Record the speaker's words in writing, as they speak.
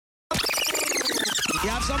You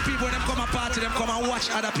have some people when them come and party, them come and watch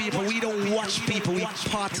other people. We don't watch people, we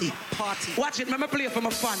party. Watch it, let me play for my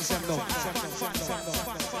fans. Them now.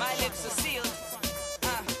 My lips are sealed.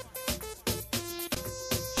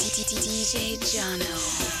 DJ Jono.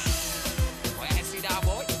 Boy, I see that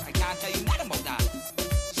boy. I can't tell you nothing about that.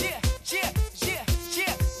 Yeah.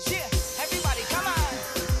 Everybody, come on.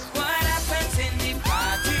 What happens in the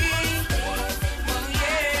party? Oh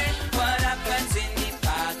yeah. What happens in the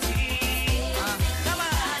party? Come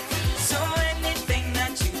on. So anything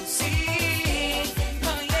that you see,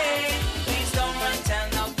 oh yeah. Please don't run tell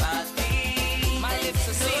nobody. My lips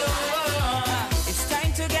are sealed. It's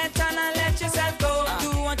time to get on and let yourself go. Do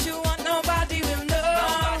what you want, nobody will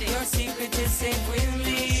know. Your secret is safe with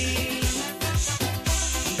me.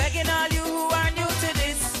 Begging all you who are new to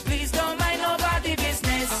this, please don't mind nobody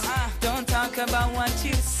business. Don't talk about what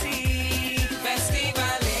you see.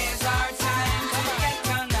 Festival is our time to get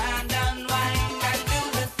on and unwind and do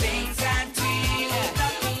the things that we would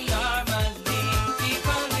not do normally.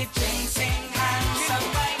 People with drinks in hand, some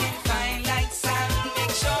riding fine like sand.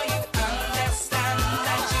 Make sure you understand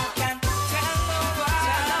that you can tell no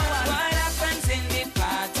one what happens in the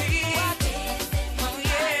party. Oh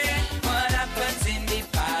yeah, what happens in the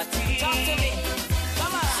party? Talk to me.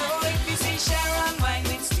 Come on. So if you see Sharon wine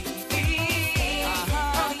with Stevie,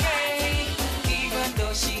 oh yeah, even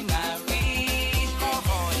though she married,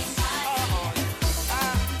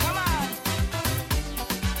 come on.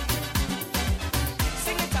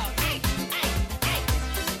 Sing it out.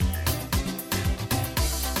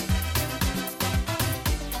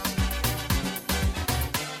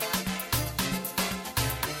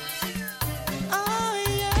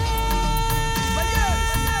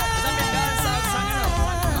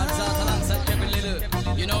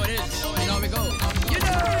 You know it is. You know we go. You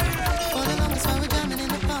know. For the longest while we're jamming in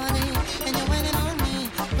the party, and you're waiting on me,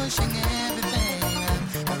 pushing everything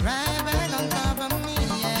right back on top of me,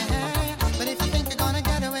 yeah. But if you think you're gonna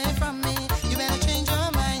get away from me, you better change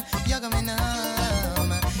your mind. You're going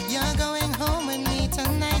home. You're going home with me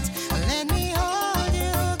tonight. Let me hold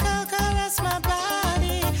you, go caress my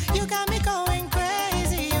body. You got me going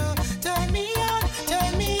crazy. You turn me on,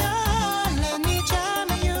 turn me on. Let me charm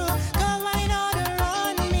you, go right on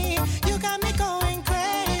around me. You got me going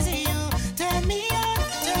crazy. You turn me on,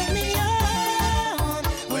 turn me on.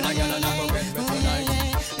 When a girl and I go get me tonight,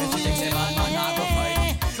 if she thinks a man I go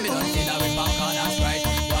fight. Me don't see that with back on us right.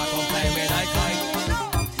 Walk on play with I kite.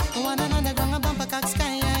 One another gonna bump a cock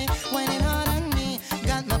sky high, whining hard on me,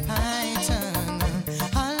 got my python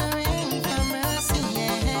hollering for mercy,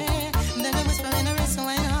 yeah. Then I whisper in her ear, so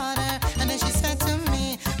wine harder, and then she said to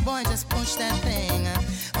me, boy, just push that thing,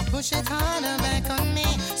 push it harder back on me.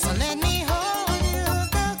 So let me hold you,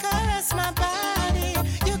 go caress my body.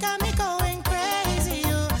 You got me going crazy.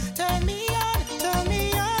 You turn me on, turn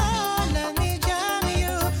me on. Let me jam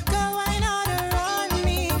you, go wine all around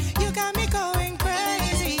me. You got me going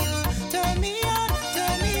crazy. You turn me on,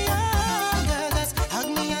 girl. Just hug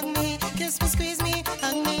me, kiss me, squeeze me,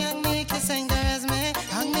 hug me, kiss and caress me,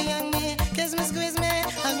 hug me, kiss me, squeeze me,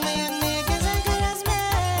 hug me, kiss and caress me.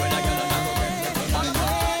 When a girl and I go get me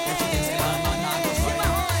tonight, if she thinks a man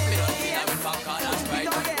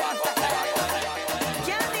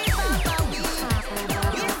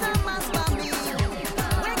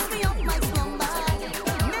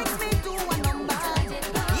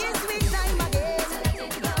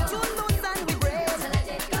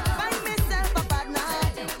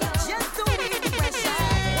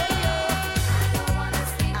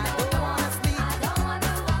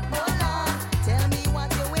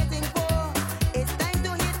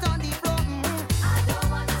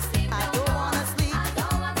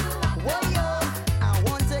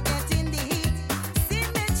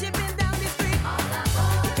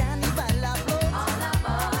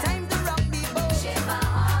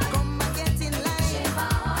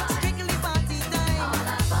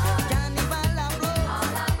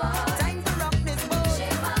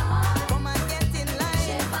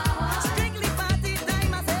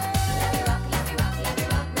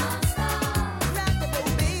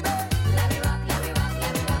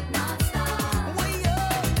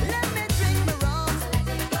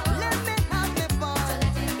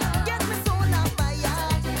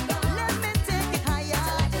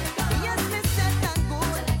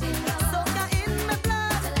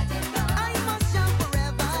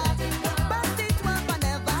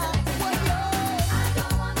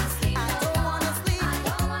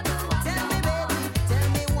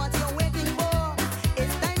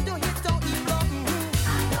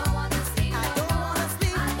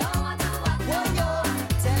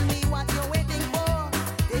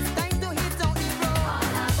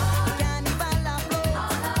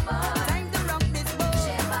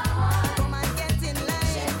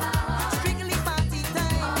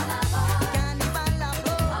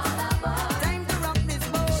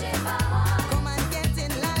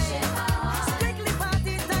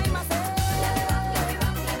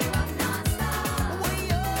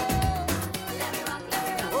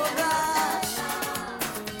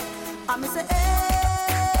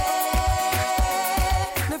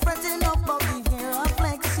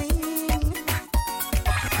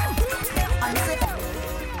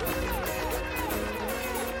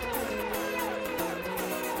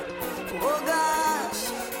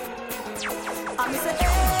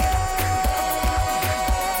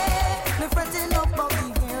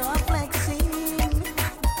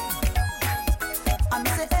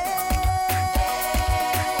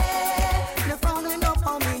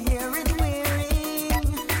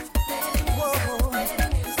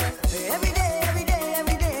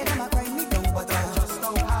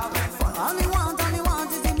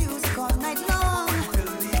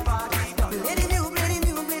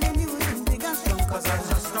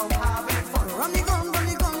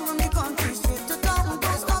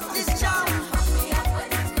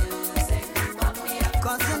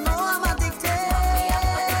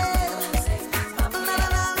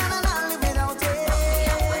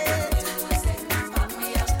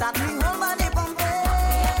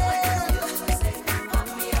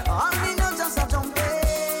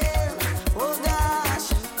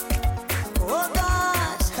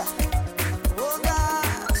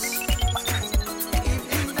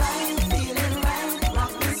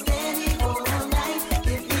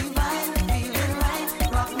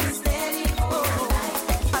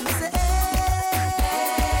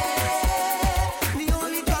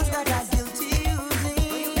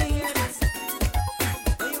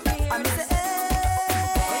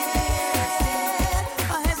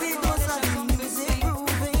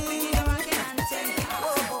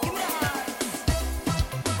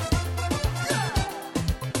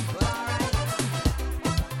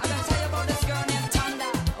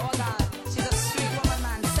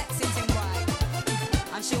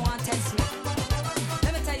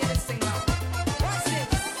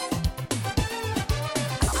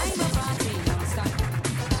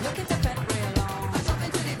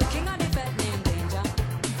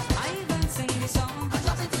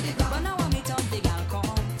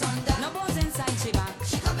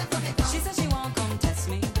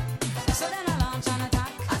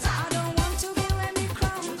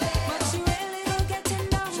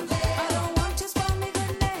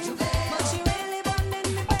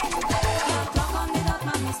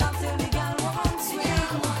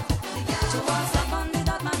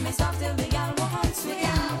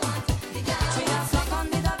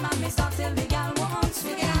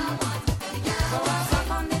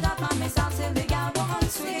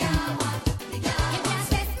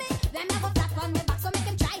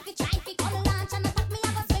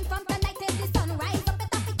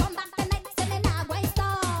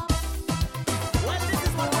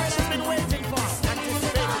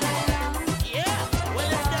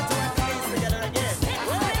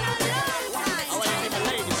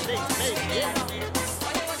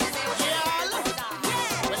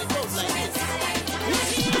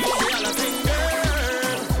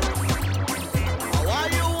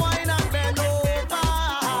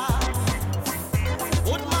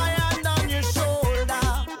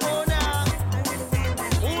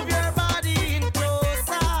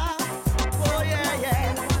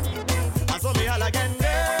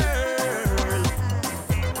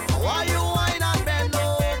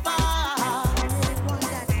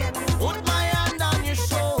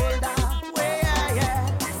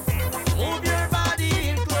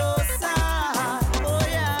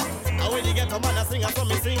want a man to sing, so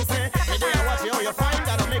me sing, say. Me there watch you how you find,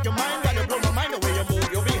 gotta make your mind, gotta blow my mind the way you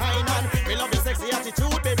move, you behind and me love your sexy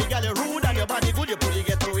attitude, baby girl, you rude and your body good, you pretty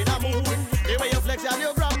get through in a mood. The way you flex and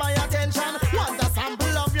you grab my attention, want a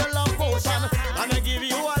sample of your love potion, and I give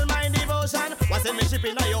you all my devotion. What's in me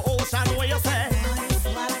shipping on your ocean, where you say?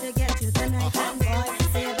 What to get you tonight, and boy,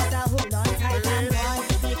 say you better hold on tight, and boy,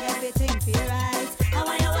 make everything feel right. How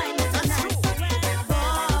are you wine tonight, boy?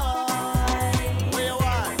 Where you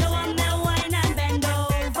want? You want me wine and bend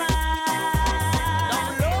over?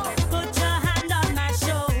 Down low.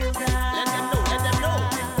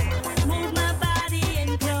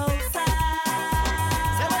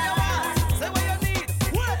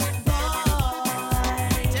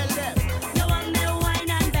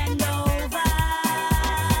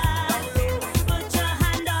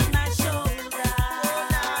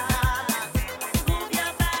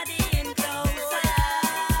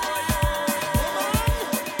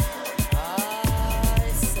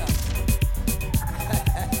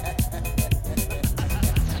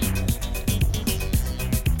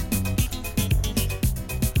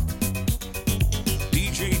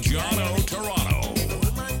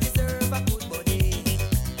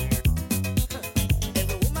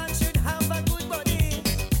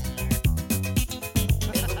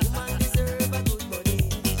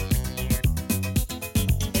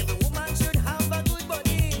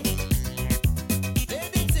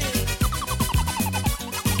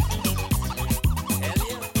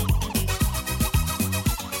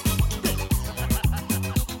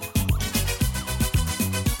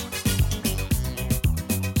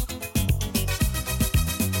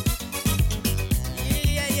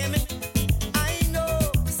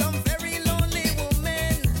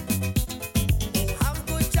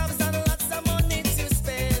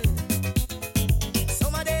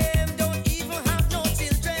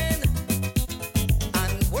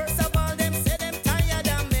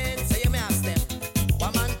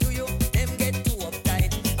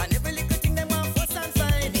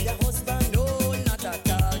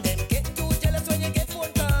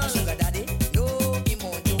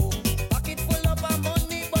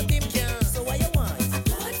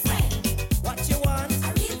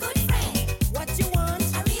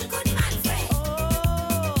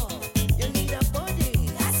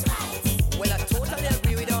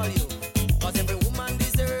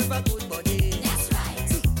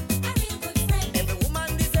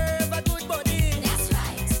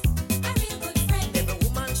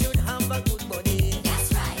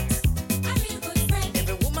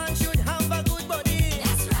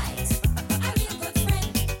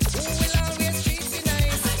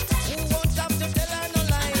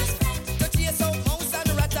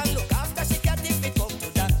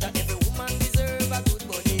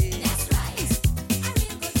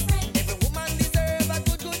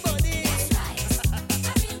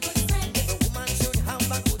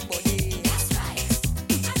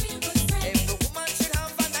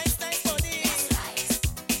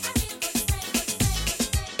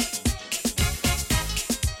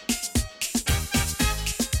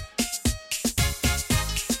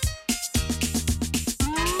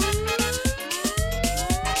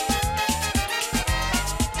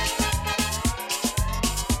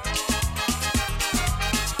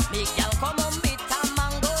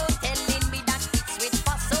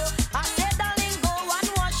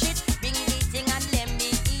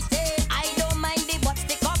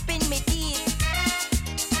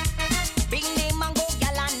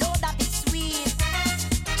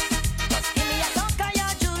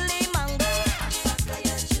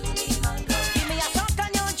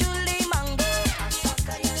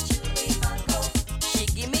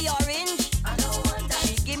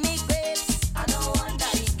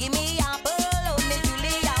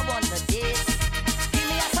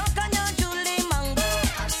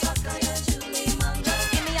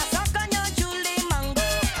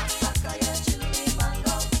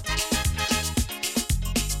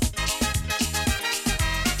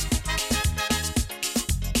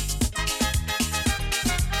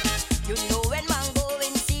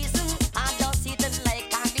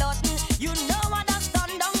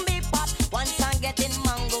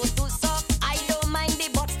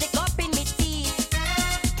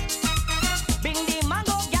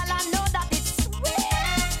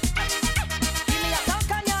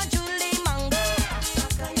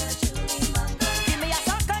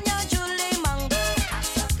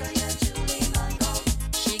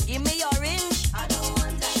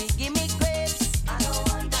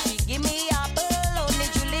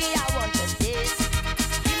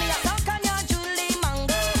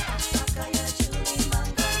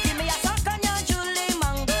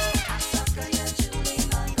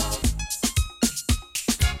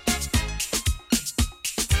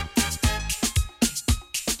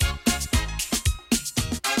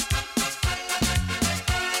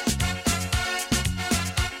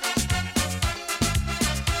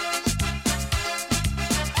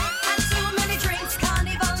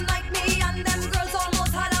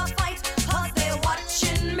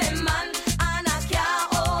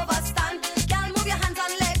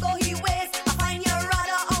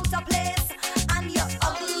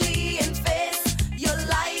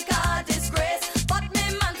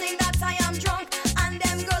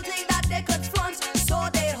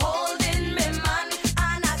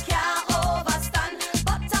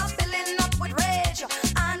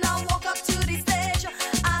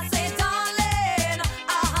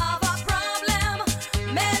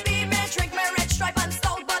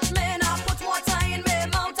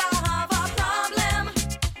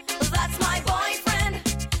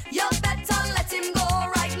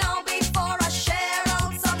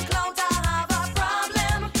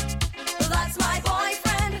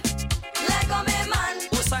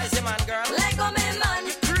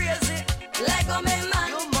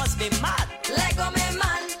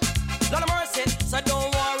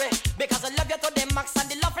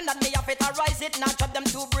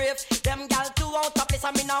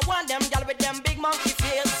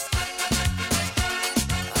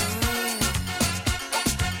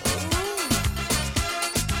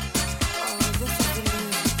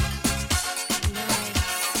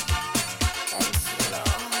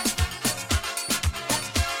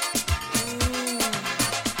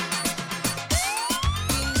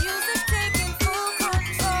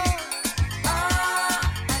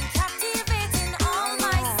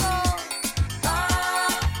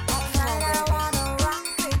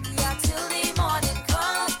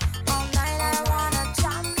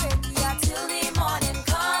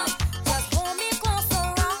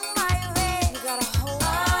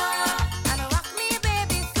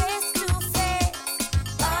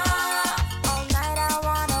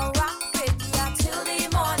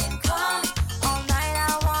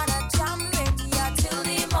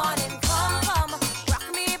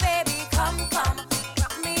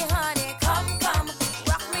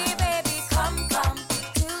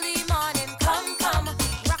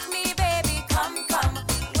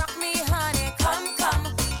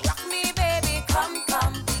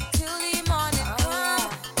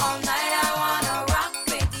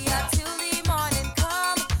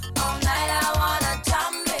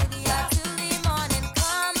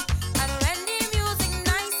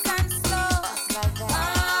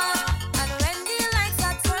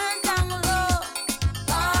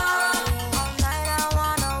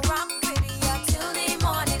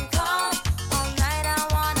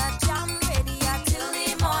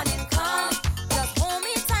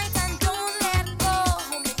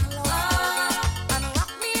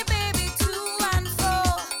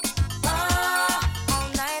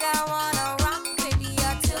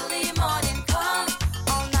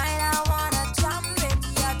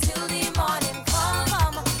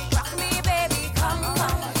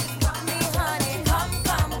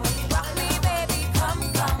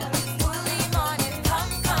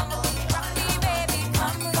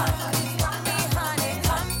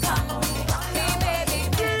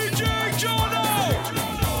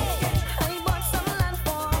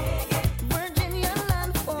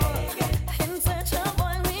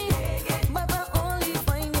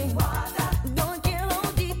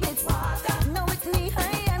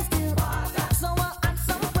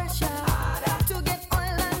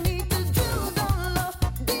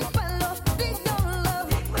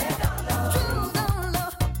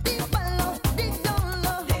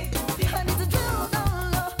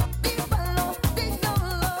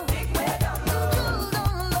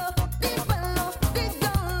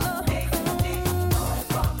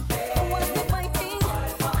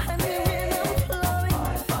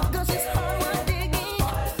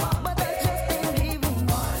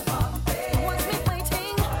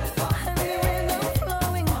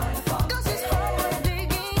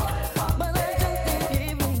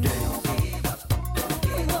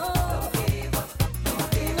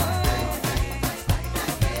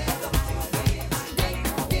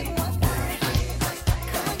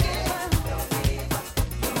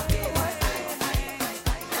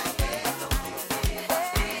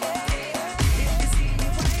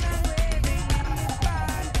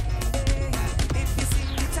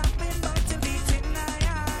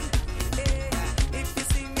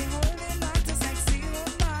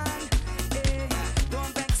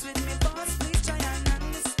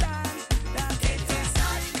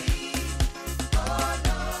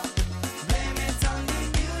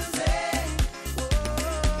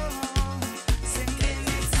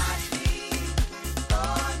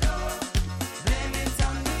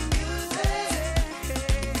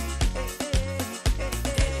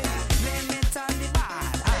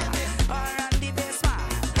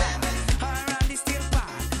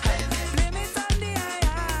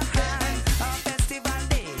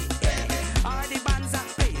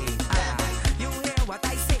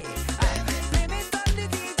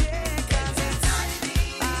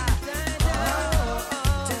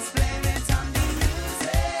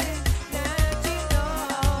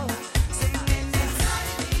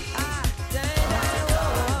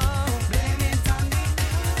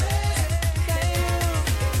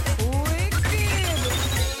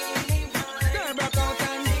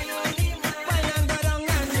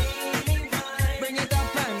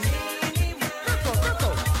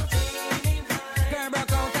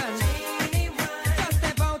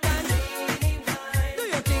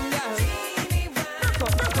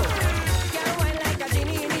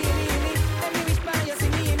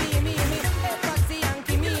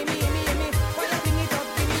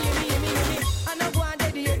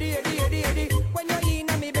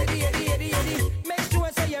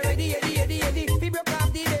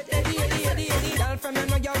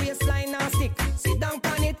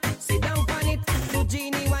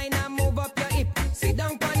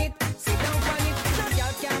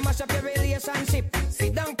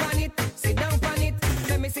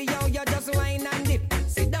 see how you just wine and dip.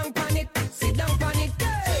 Sit down on it, sit down on it.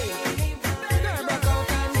 Hey. Girl, broke out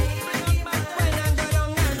and wine and go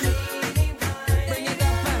down and bring it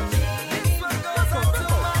up and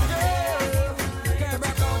girl,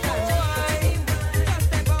 broke out and wine. Just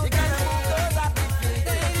step out and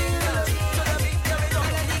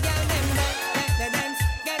the dance,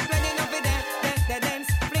 get ready now for the dance,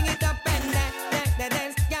 bring it up and the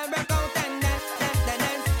dance, girl, broke out and the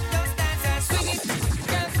dance, just dance and swing it.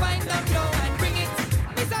 Girls wind down low and bring it.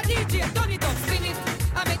 It's a DJ, turn it up, spin it.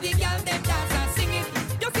 I make the girl them dance and sing it.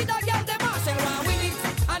 You see the girl them marshal want win it.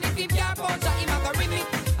 And if him can't punch her, him a go rim it.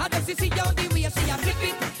 And just see how the way she a flip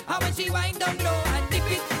it. And when she wind down low and dip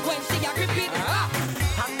it, when she a grip it.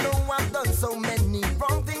 I know I've done so many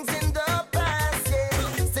wrong things in the past,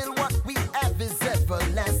 yeah. Still what we have is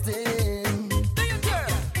everlasting. Do you care?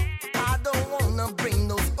 I don't wanna bring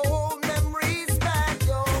those old memories back,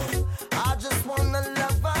 yo. I just wanna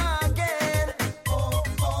love again. Oh,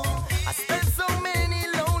 oh. I spent so many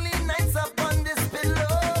lonely nights up on this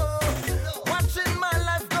pillow, watching my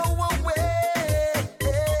life go away.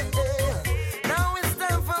 Now it's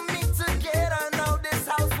time for me to get out of this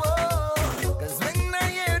house, whoa. 'Cause when I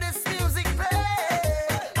hear this music play,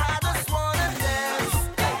 I just wanna dance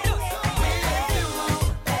with you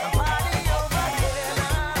and party over here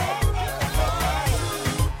now. For you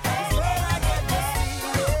is where I get this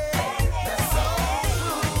feeling that's so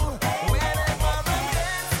true. Whenever I'm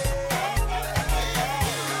dancing,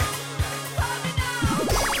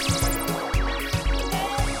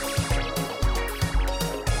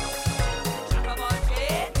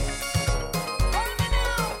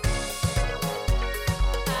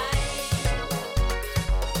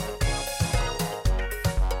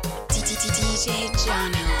 DJ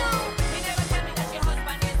Johnny. He never tell me that your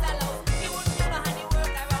husband is alone. He wouldn't do no honey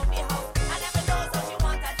work around the house. I never know, so she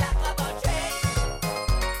wants a jack of all trades.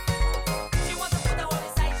 She wants to put her whole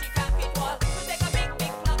inside, she can't fit wall. To take a big,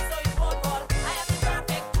 big block so it won't fall. I am the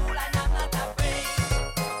perfect tool and I'm not afraid.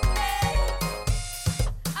 Hey,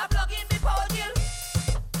 I plug in the podium.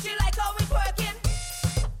 She like how it's working,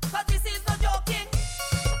 'cause this is no joking.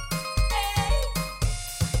 Hey,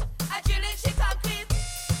 I chillin', she concrete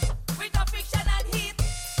with no friction and heat.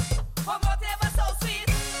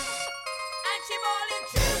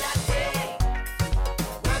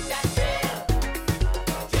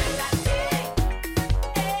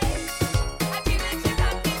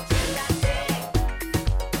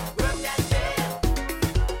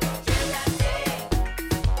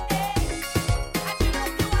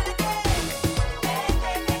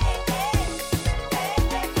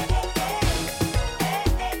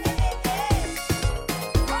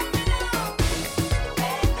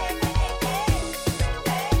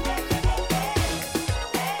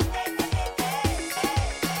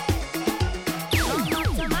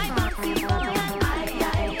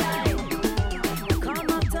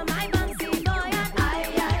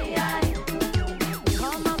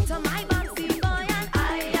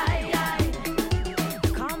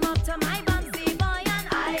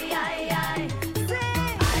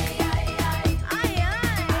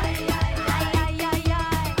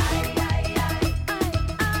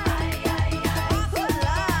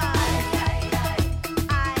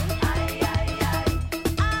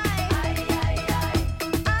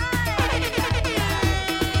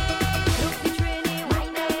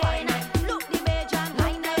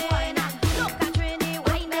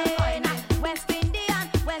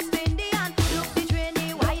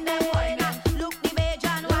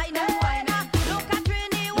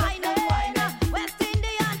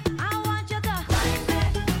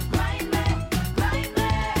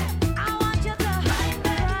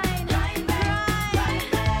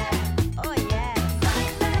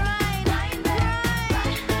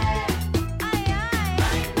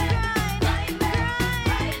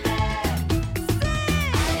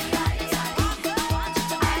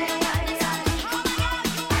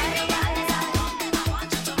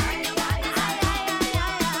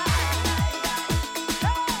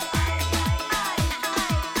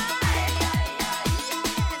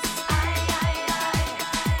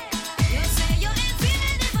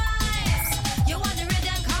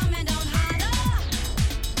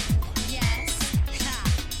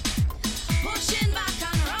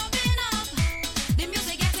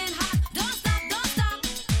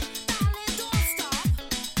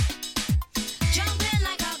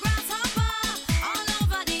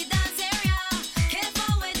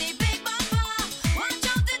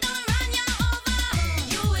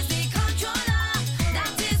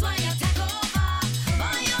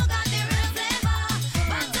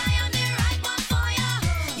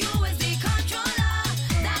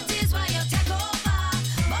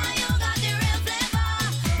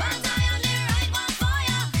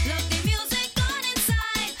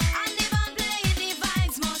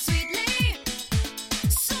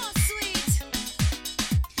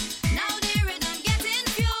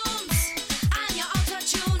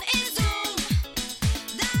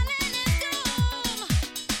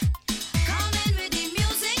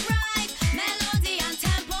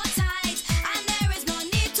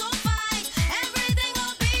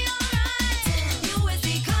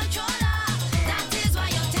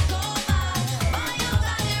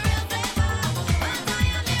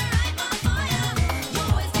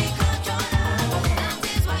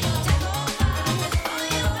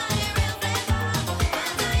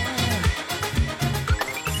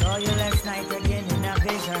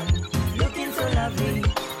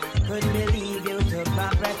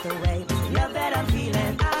 drift away. The love that I'm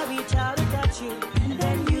feeling, I reach out to touch you, and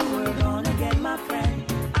then you were gonna get my friend.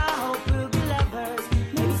 I hope we'll be lovers,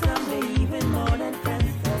 maybe someday even more than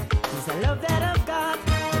friends. It's the love that I've got,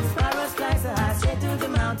 as far as flies so high, straight to the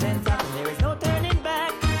mountain top. And there is no turning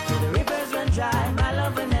back, till the rivers run dry. My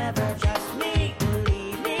love will never trust me,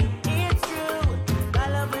 believe me, it's true. My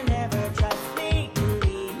love will never trust me,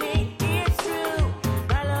 believe me, it's true.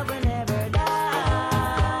 My love will never die.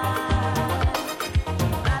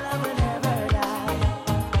 My love will never die.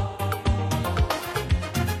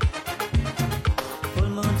 Full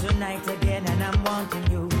moon tonight again, and I'm wanting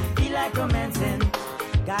you. Feel like romancing.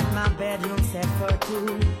 Got my bedroom set for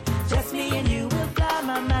two. Just me and you will fly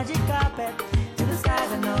my magic carpet to the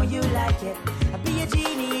skies. I know you like it. I'll be a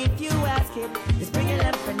genie if you ask it. Just bring a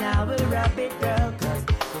lamp and I will rub it, girl. Cause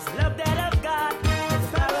this love that I've got, as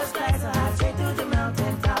far as flies so high, straight to the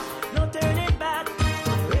mountain top. No turning back,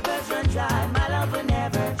 the rivers run dry. My love will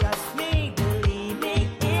never trust me, believe me,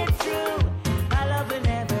 it's true. My love will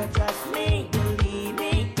never trust me, believe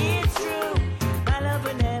me, it's true. My love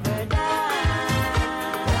will never die.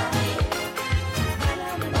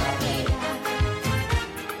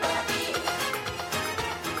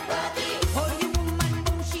 Hold your woman,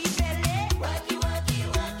 boom, she belly.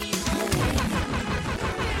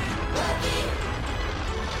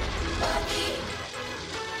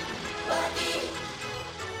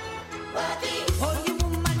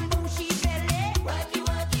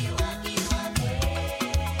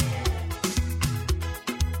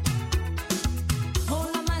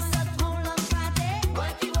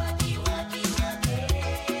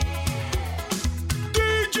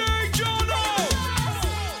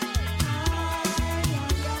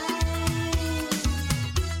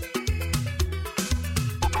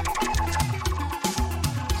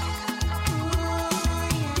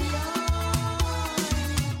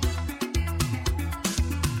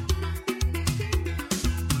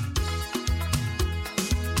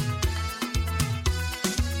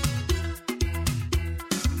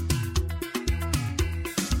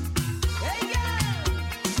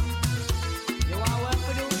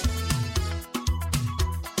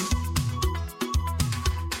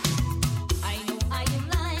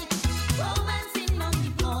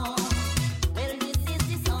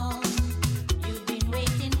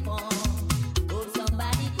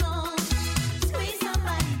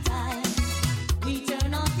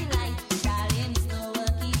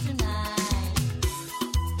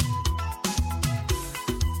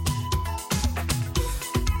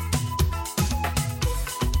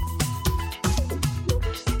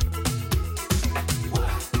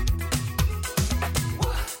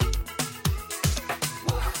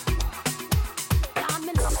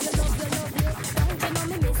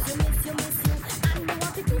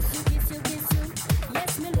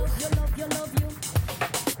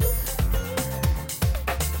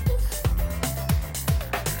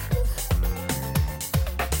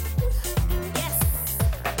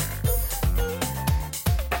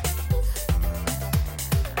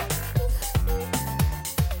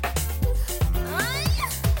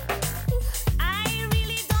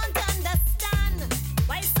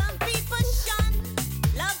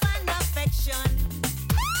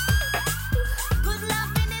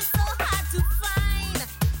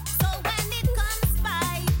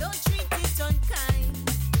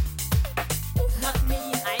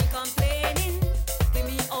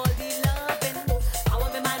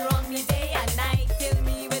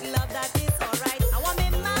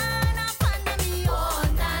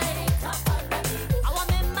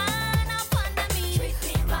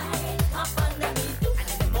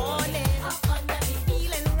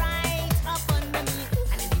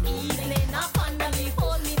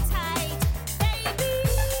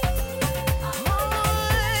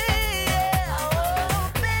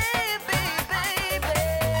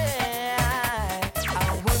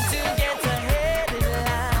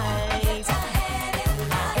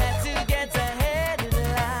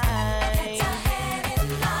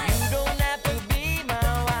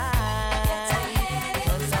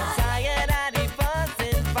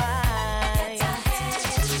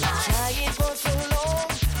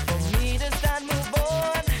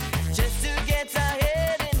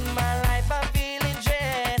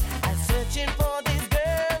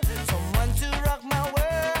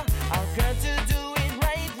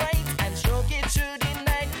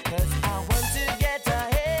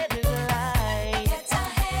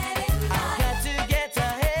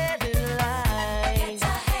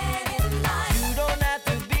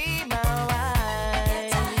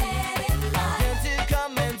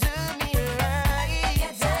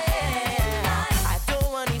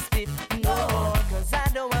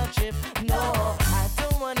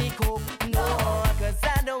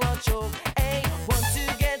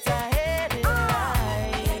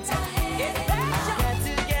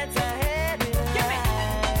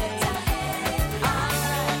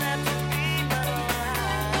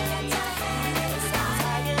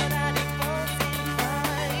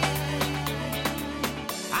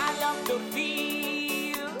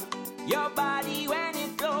 body when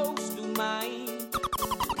it's close to mine.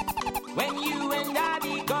 When you and I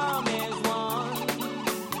become as one,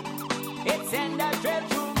 it sends a thrill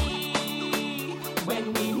through me. When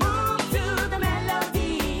we move to the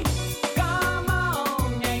melody, come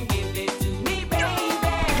on and give it to me, baby.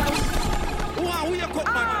 Wow, we are cook,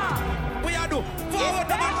 man. We are do. Forward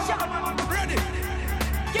the man. Ready.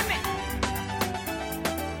 Give me.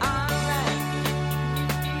 Alright.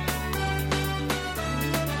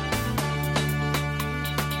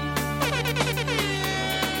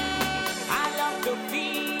 I love to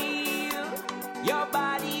feel your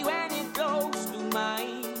body when it's close to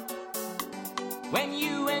mine. When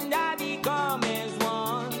you and I become as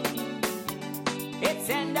one, it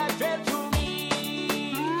sends a thrill through me.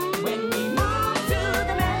 When we move to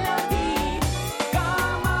the melody,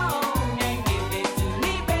 come on and give it to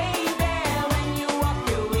me, baby. When you walk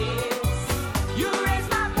your ways, you raise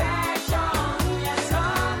my passion. Yes,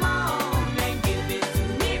 come on and give it to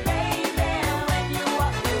me, baby. When you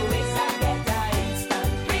walk your ways, I get an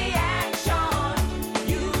instant reaction.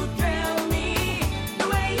 You thrill me the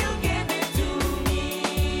way you give it to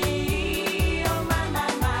me. Oh my, my,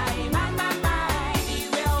 my, my, my, my. The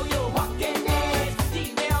way you walk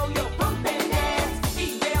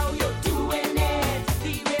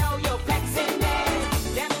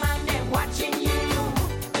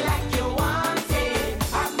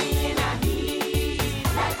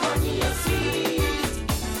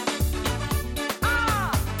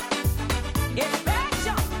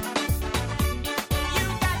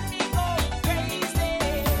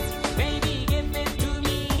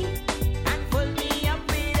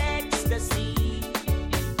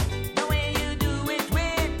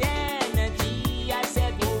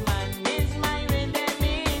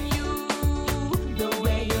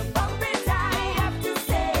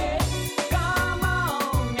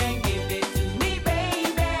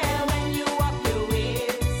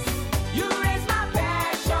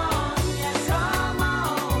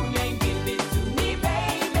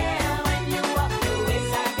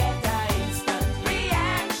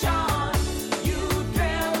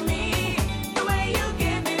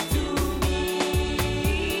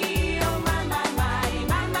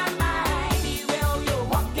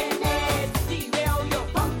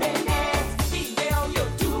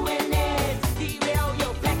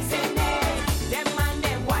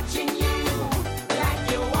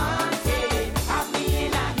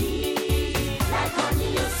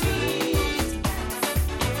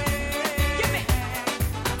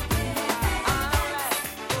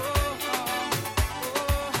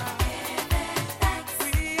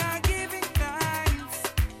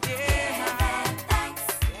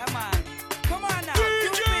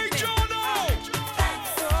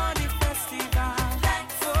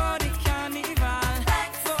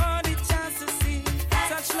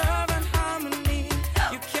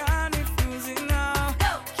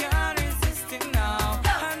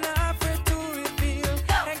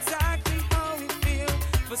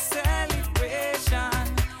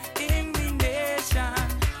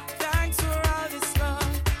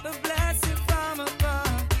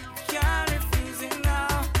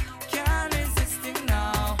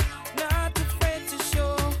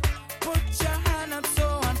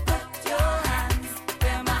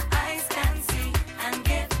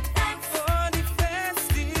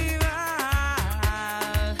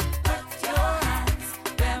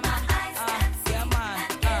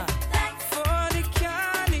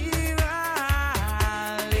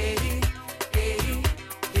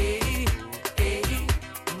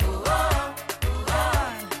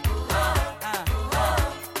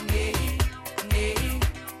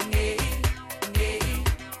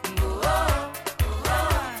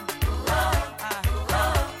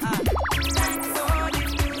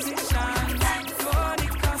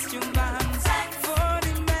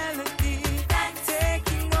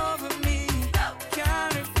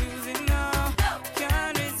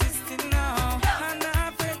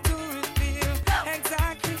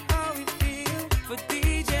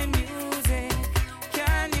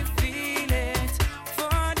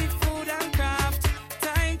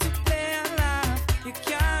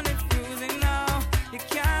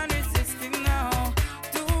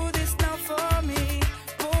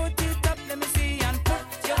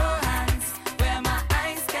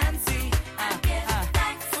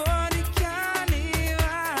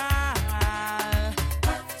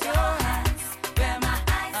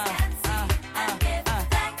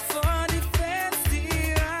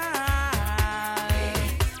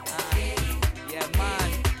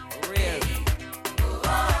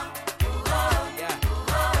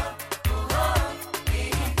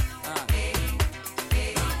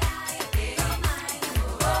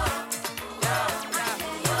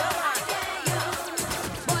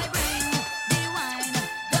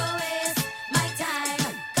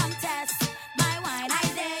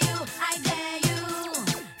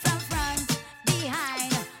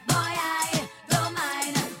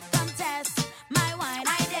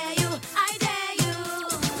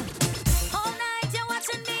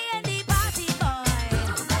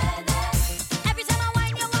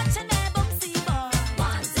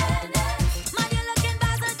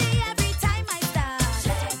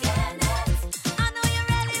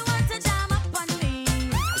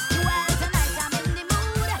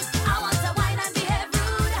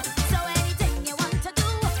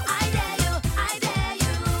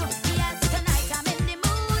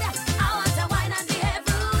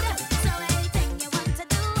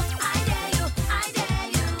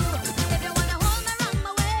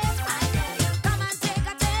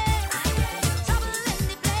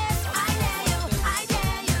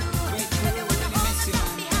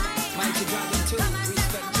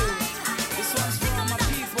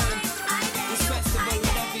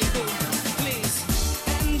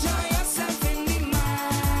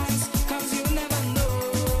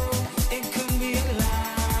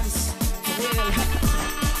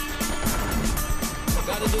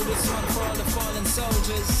do this one for all the fallen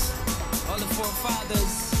soldiers, all the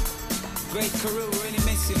forefathers. Great Karoo, really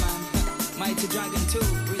miss you, man. Mighty Dragon 2,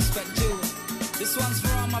 respect you. This one's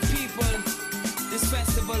for all my people. This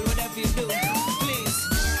festival, whatever you do, please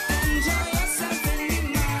enjoy yourself in the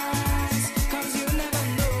mass, 'cause you never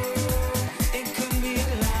know, it could be a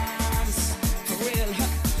last, for real.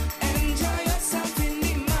 Enjoy yourself in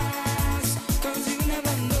the mass, 'cause you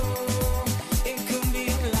never know, it could be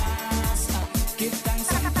a last. Give thanks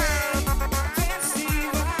and pray,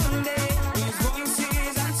 festival day, raise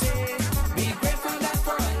voices and say, be grateful that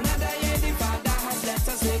for another year the Father has let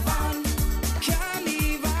us live on.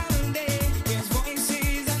 Carnival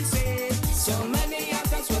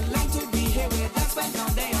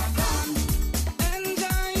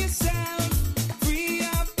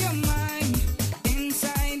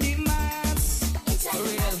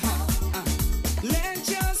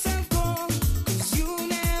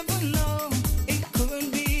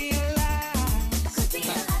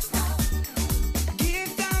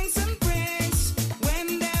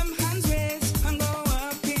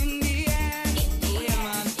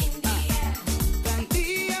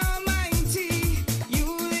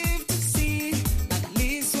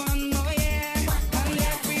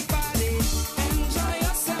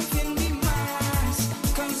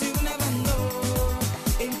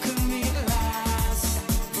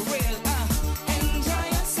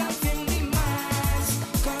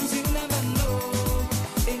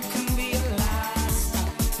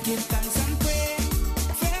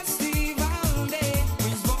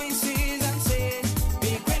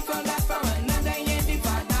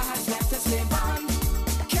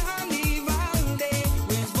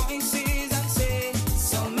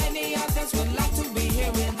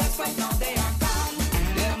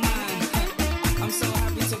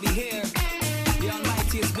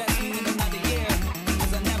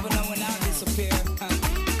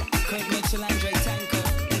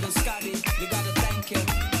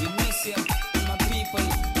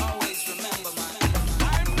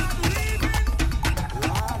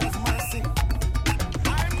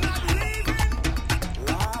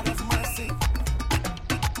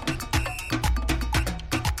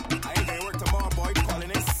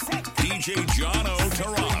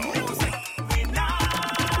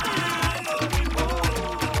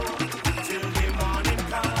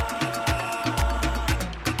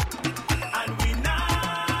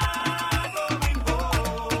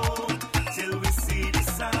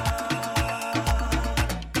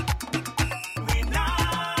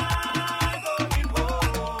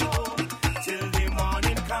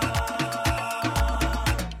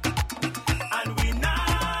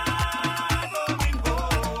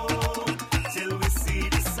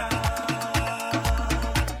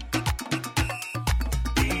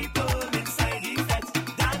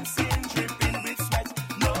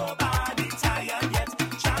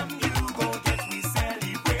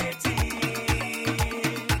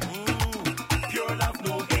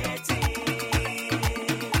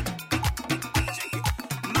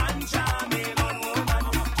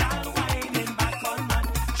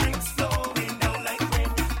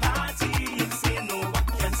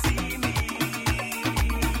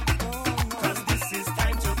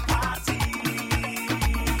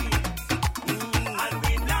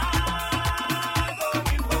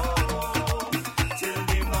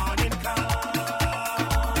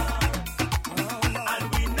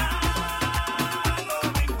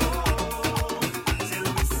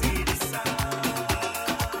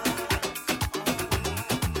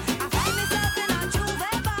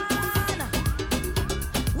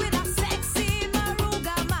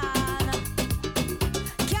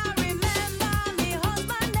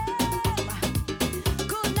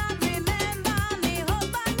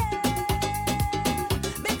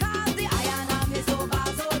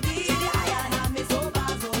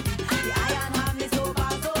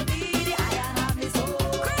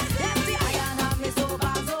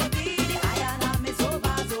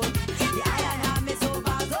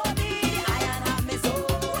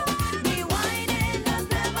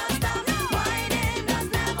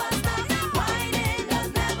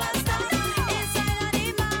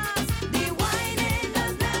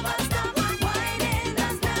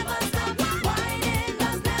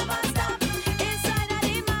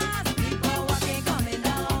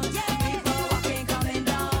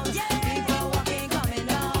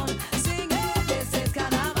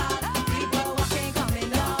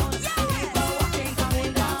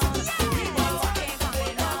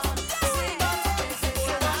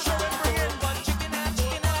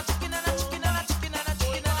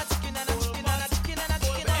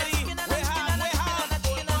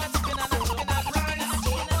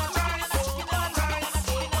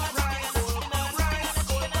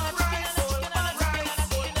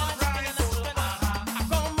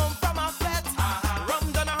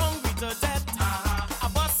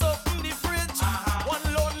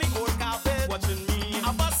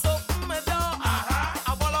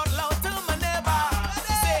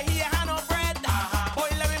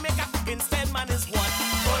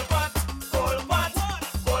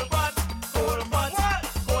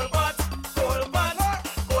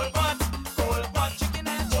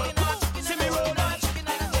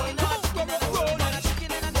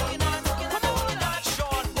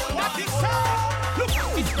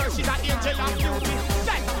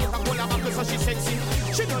so she sexy.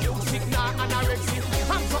 She no look sick nor anorexia.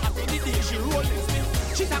 I'm so happy the day she rolling me.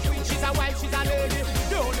 She's a queen, she's a wife, she's a lady.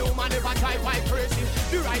 The only woman ever drive my crazy.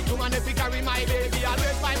 The right woman if you carry my baby.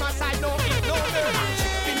 Always by my side, no eat, no dirty.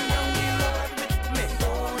 Chipping down the road with me,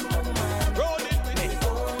 own woman. Rolling with me,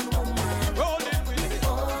 own woman. Rolling with me,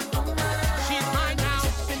 own woman. She's mine now.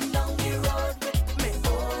 Chipping down the road with me,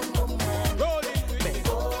 own woman. Rolling with me,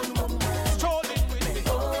 own woman. Strolling with me,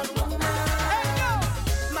 own woman. Hey yo,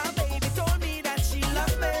 My baby told me that she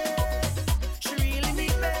loved me. She really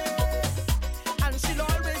need me. And she'll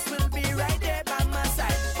always will be right there by my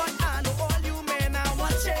side. But I know all you men are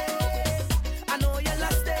watching. I know you're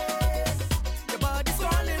lost it. Your body's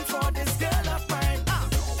calling for this girl of mine.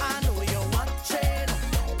 I know you're watching,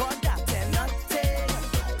 but that ain't nothing.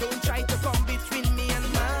 Don't try to come between me and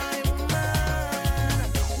my woman.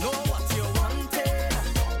 Know what you wanted,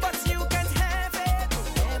 but you can't have it.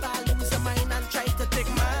 Never lose your mind and try to take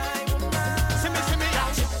my woman. see me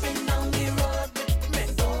out. Chipping down the road with me,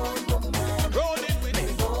 own woman. Rolling with me,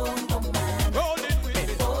 Own woman. rolling with me.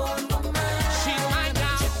 Own woman. She's mine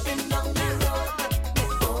now. Chipping down the road with me,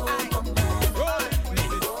 own woman. Rolling with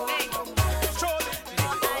me, strolling with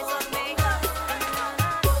me.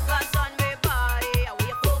 Focus on me body, we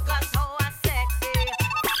focus how I'm sexy.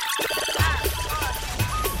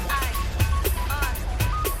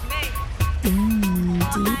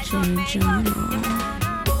 DJ Johnny.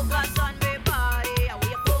 Focus on me body, we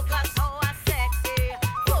focus how I'm sexy.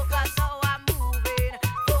 Focus how I'm moving,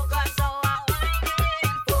 focus how I'm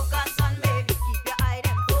whining. Focus on me, keep your eye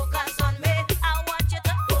them. Focus on me, I want you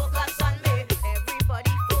to focus on me.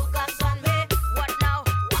 Everybody focus on me. What now?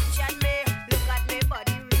 Watch at me, look at me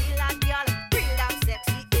body, real and girl, real and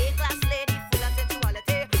sexy. A-class lady, full of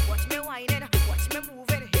sensuality. Watch me whining, watch me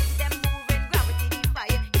moving, hips them moving, gravity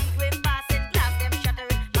defying, heat wave passing, glass them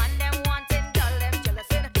shattering, man them wanting, girl them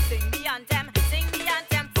jealousing. Sing the anthem,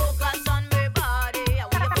 focus on me body. I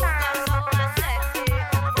want you focus how I'm sexy,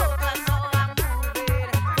 focus how I'm moving,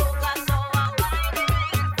 focus how I'm whining,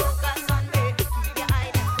 focus on me, keep your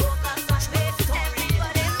eye them, focus on me.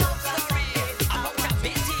 Everybody focus on me,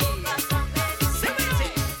 focus on me.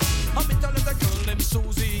 I met a little girl named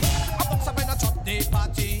Susie. I box up in a Saturday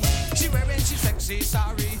party. She wearing she sexy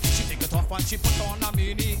sari. She take it off and she put on a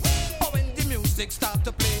mini. But when the music start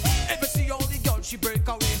to play, ever see all the girls she break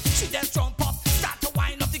away. She just jump up, start to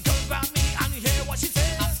wind up. The girl grab me and you hear what she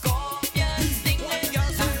say. A scorpion sting me,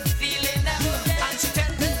 I'm feeling that good. And she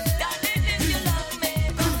tell me, darling, if you love me,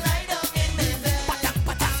 come lie down in my bed. Patak,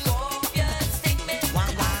 patak. Scorpion sting me,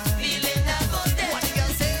 I'm feeling that good. What the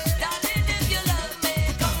girl say? Darling, if you love me,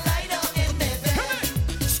 come lie down in my bed.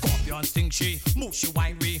 Scorpion sting she, move she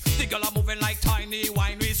winery. The girl are moving like tiny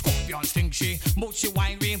winery. Scorpion sting she, move she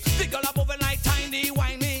winery. The girl are moving like tiny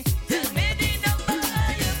winery. Tell me the number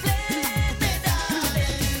you play, me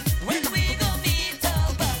darling. When we go meet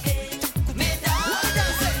up again, me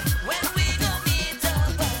darling. When we go meet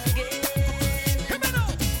up again. Come on now.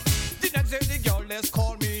 The next day the girl let's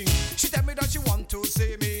call me. She tell me that she want to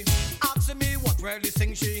see me. Asking me what really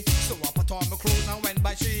sing she. So I put on my clothes and went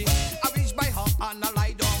by she. I reached by her and I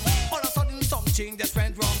lie down. All of a sudden something just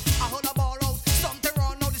went wrong. I heard a ball out, something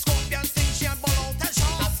wrong. Now the scorpion sting she and ball out and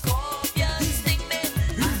shout. A scorpion sting me,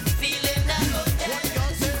 I'm feeling that good. What the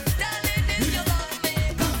girl say? Darling, if you love me,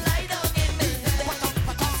 come lie down in me.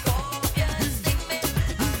 Scorpion sting me,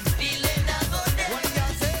 I'm feeling that good. What the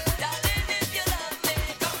girl say? Darling, if you love me,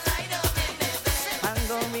 come lie down in me. I'm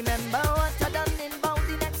gonna remember what I done in about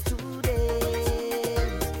the next 2 days.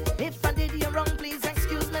 If I did you wrong, please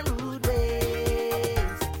excuse me rude ways.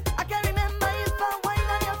 I can't remember if I whined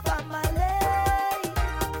on your family.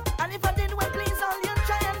 And if I did, well, please all you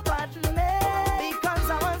try and pardon me. Because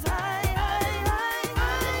I was high.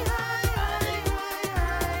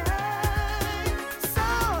 So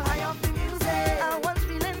high off the music. I was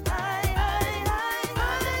feeling high.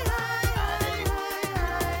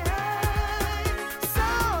 So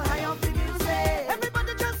high off the music.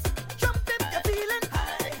 Everybody just jump if you're feeling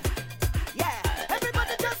high. Yeah,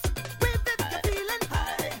 everybody just wave if you're feeling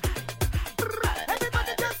high.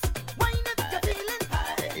 Everybody just whine if you're feeling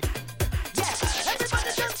high. Yeah,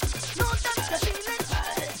 everybody just know that you're feeling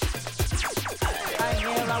high. I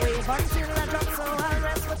never wave until I drop, so I'll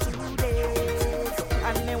rest for 2 days.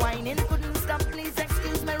 And me whining couldn't stop, please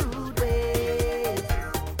excuse me rude ways.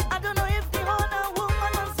 I don't know if the owner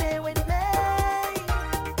woman will stay with me,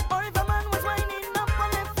 or if a man was winding up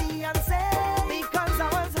on a fiancé. Because I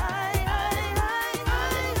was high.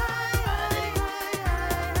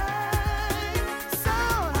 So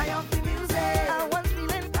high off the music. I was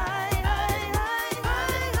feeling high.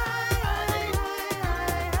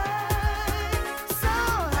 So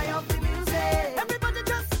high off the music.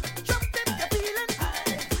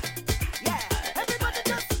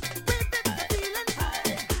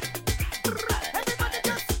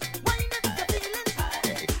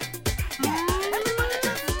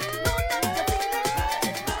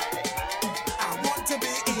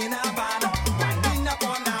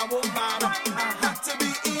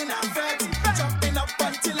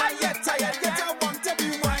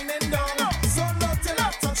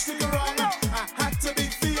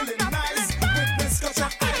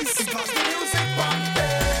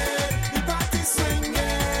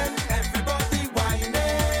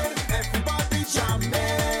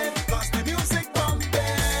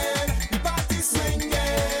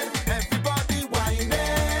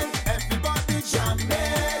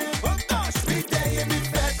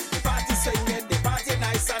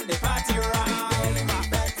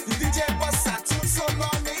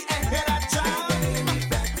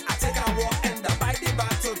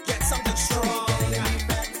 wrong.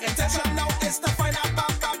 Intention now is to find a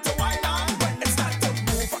bam bam to wine on. When it start to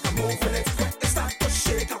move, I can move with it. When it start to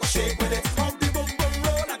shake, I will shake with it. How the boom boom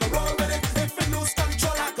roll, I can roll with it. If it lose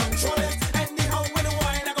control, I control it. Anyhow when it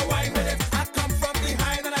wine, I go wine with it. I come from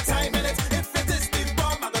behind and I time in it. If it is the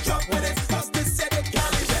bomb, I go drop with it. Cause this said it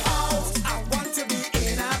can't leave it out. I want to be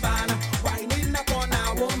in a van, winding up on a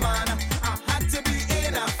woman. I had to be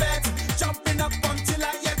in a fete, jumping up until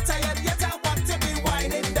I get tired. Yet I want to be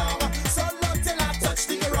winding down, so low till I touch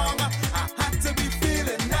the wrong. I had to be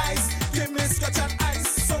feeling nice. Give me scotch and ice,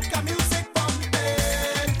 soca music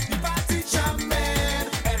pumping, the party jamming,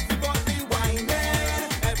 everybody whining,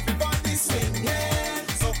 everybody swinging.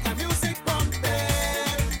 Soca music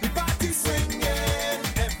pumping, the party swinging,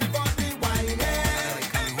 everybody whining,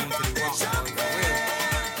 everybody jamming.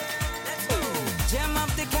 Gem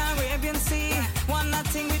of the Caribbean Sea, one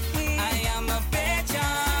nothing with me. I am a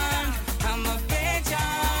pigeon, I'm a pigeon.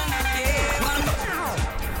 Yeah,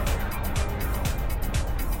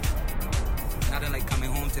 Nothing like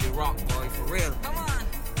coming home to the rock, boy, for real. come on,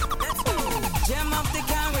 let's go. Gem of the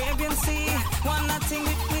Caribbean Sea, one nothing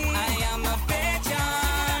with me. I am a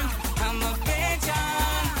pigeon, I'm a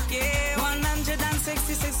pigeon. Yeah,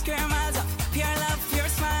 166 square miles of pure love, pure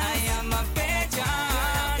smile. I am a pigeon,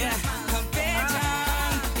 yeah, a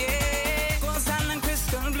pigeon. Yeah, gold sand and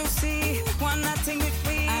crystal blue sea, one nothing with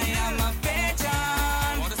me. I am a pigeon,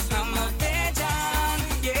 I'm a pigeon.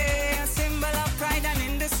 Yeah, a symbol of pride and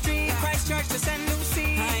industry. Christchurch to St.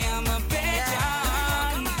 Lucie. I am a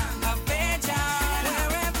pigeon, a pigeon.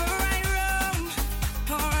 Wherever I roam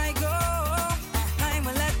or I go, I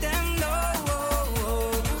will let them know.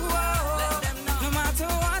 No matter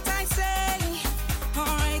what I say or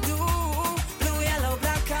I do, blue, yellow,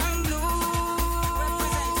 black and blue.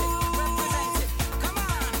 Represent it. Come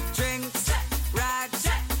on. Drinks, rags,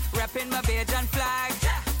 repping my Bajan flag.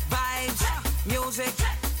 Vibes, music,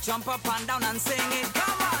 jump up and down and sing it.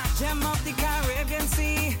 Come on. Gem of the Caribbean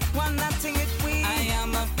Sea, one nothing with we. I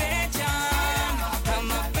am a pigeon,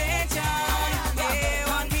 I'm a pigeon.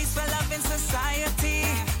 Yeah, one peaceful love in society.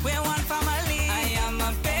 We're one family. I am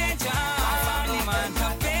a pigeon,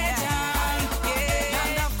 a pigeon. Yeah,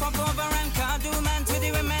 and love come over and cuddle man to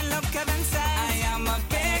the women love Kevin says. I am a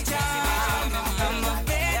pigeon, I'm a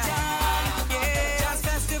pigeon. Yeah, jazz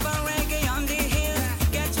festival reggae on the hill.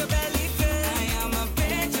 Get your belly filled. I am a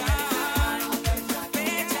pigeon,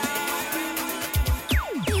 pigeon.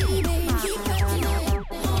 Baby, keep acting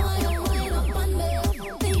up.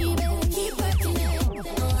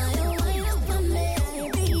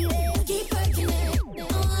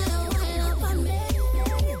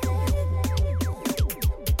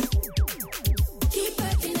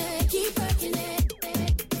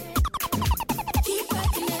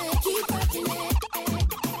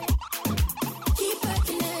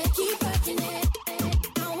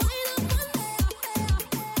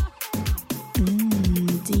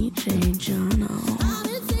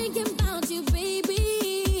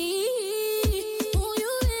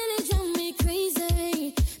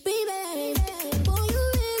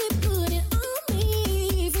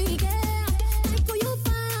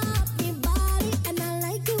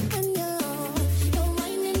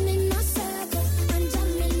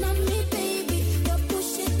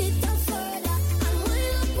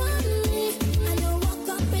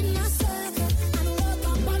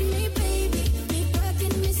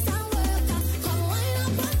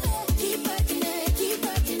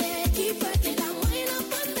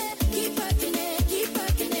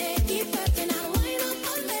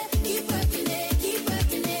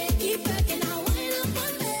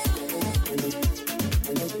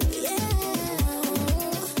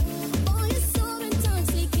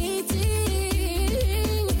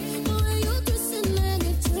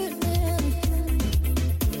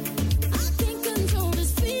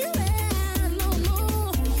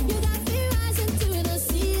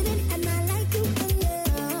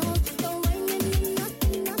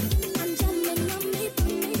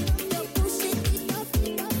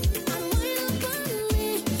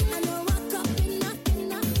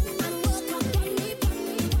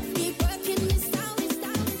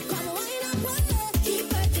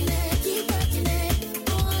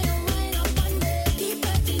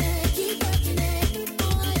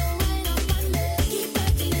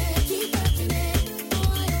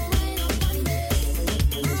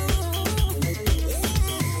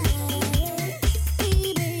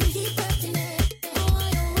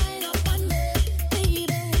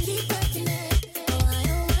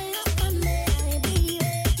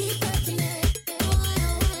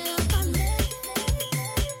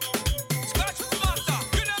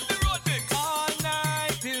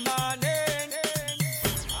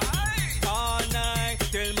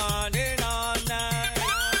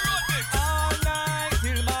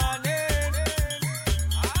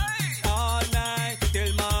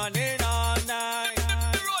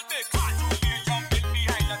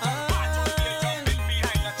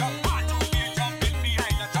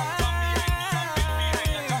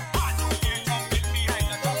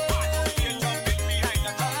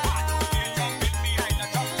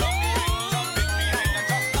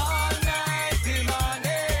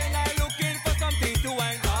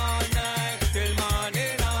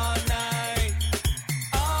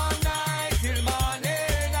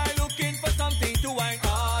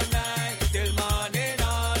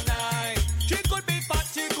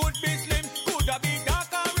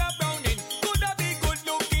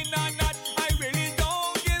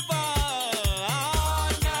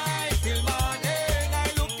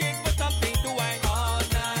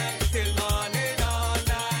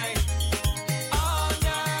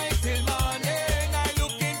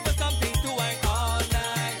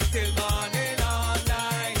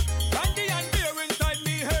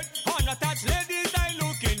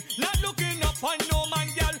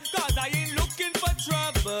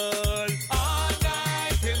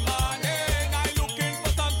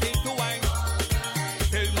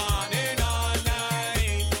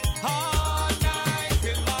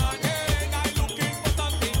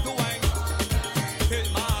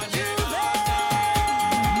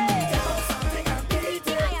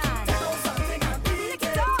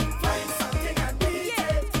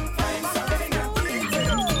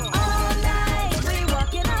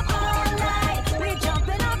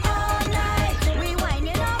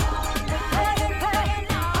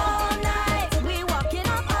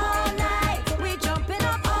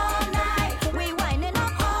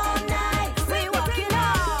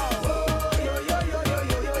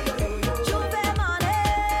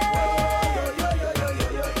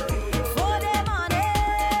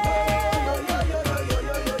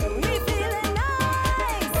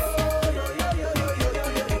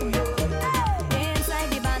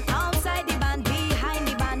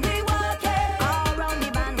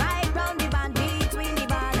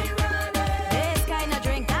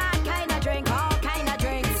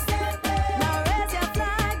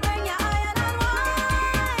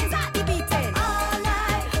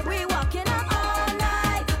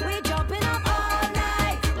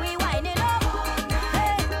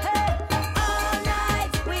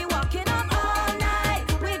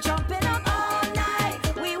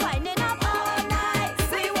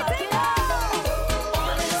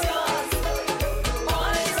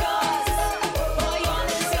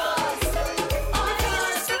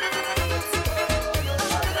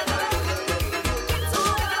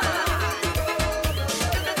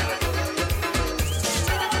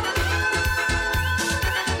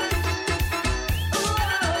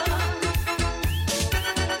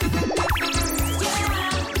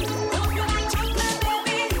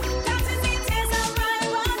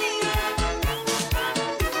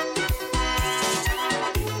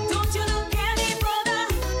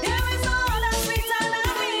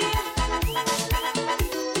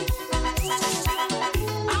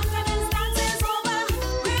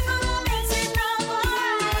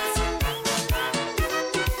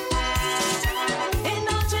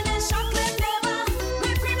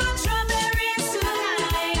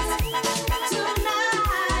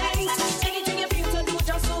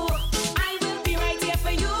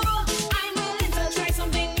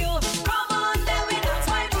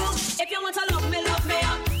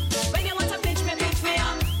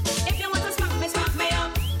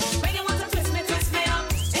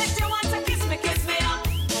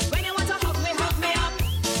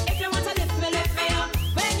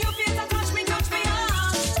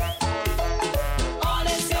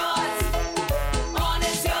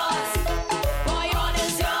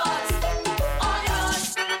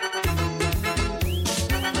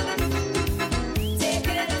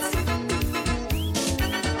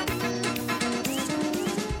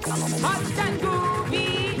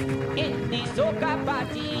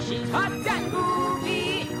 She's hot and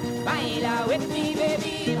groovy. Baila with me,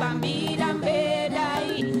 baby. Bambi dambe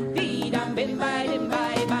dai. Di dambe by them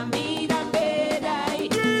by. Bambi dambe dai.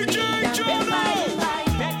 DJ Jono.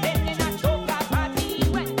 Then in a choka party.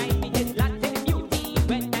 When I see this Latin beauty.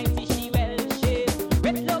 When I see she well shaped.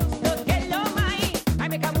 With looks to tell oh my. I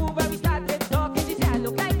make a move and we started talking. She said I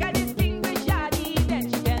look like a distinguished yardie. Then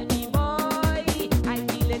she tell me boy, I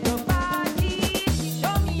feel it to party. She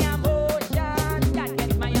show me emotion that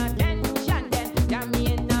gets my attention. Then jam me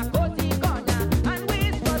in a cozy corner and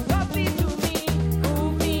whisper softly to me.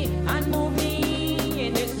 Move me and move me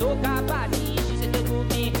in this soca party. She said to move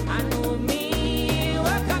me and move me.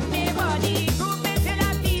 Work up me body. Move me till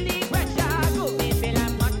I feel the pressure. Move me till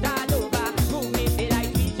I'm hot all over. Move me till I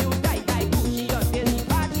squeeze you tight like Gucci until the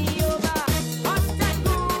party over. Hot and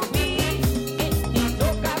groovy in the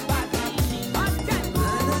soca party. She hot and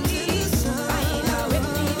groovy. Baila with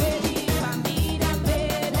me, baby. Bambi dambe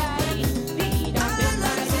dai. Di dambe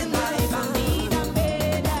dai. Bambi dambe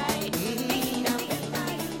dai. Di dambe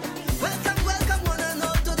dai. Welcome, welcome, one and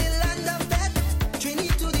all to the land of death. Trini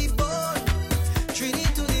to the bone, Trini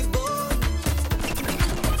to the bone.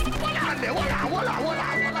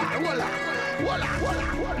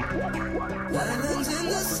 Islands in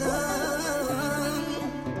the sun,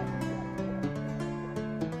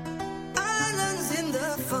 islands in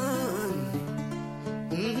the fun.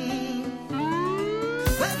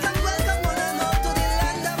 Welcome, welcome, one and all to the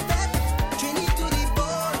land of death. Trini to the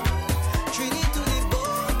bone, Trini to the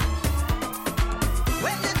bone.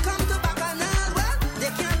 When they come to Bacchanal, well,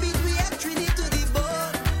 they can't beat we at Trini to the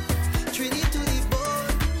bone, Trini to the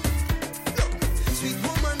bone. Look, sweet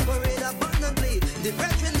woman parade abundantly. The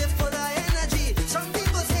brethren they full of energy. Some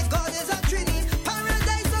people say God is a Trini.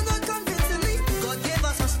 Paradise are not convincingly. God gave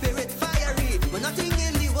us a spirit fiery, but nothing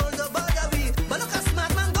in the world will bother we. But look a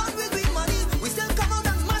smart man gone with big money. We still come out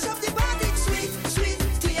and mash up the party. Sweet, sweet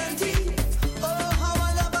TNT. Oh, how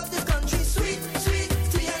I love of this country. Sweet, sweet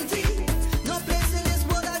TNT. No place in this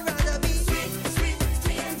world I'd rather be. Sweet, sweet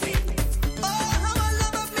TNT. Oh, how I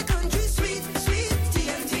love of my country. Sweet, sweet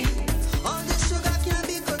TNT. All this sugar can't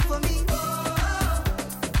be good for me. Oh,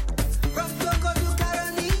 from Coco to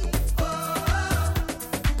Caroni. Oh,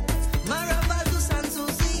 Marabal to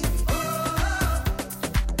Sanssouci. Oh,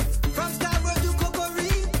 from Scarborough to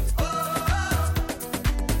Cocorie. Oh,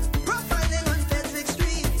 profiling on Frederick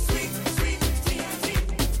Street. Sweet, sweet TNT.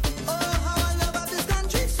 Oh, how I love of this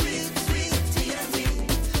country. Sweet, sweet TNT.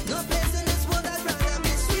 No place in this world I'd rather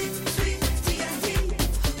be. Sweet, sweet TNT.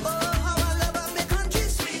 Oh, how I love of my country.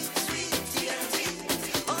 Sweet, sweet TNT.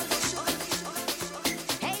 All this sugar.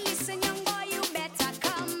 Hey, listen, young boy, you better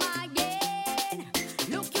come again.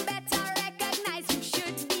 Look, you better recognize you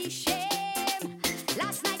should be shamed.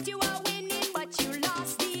 Last night you were winning, but you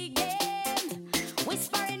lost the game.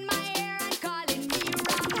 Whisper in my ear and calling me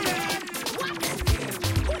wrong name. What?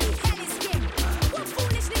 Who the hell is Kim? What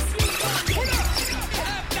foolishness you talking?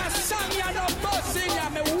 That song you no bossing ya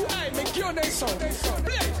me why me cure this song.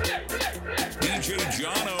 DJ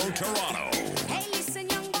Jono Toronto. Hey, listen,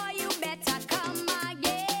 young boy, you better come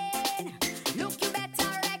again. Look, you better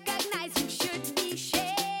recognize you should be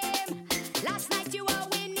shamed. Last night you were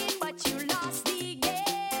winning, but you lost the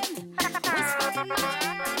game. Whisper in my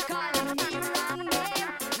ear, calling me wrong name.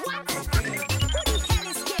 What? Who the hell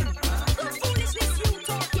is Kim? What foolishness you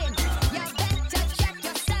talking? You better check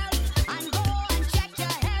yourself and go and check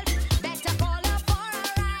your health. Better call her for a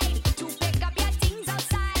ride to pick up your things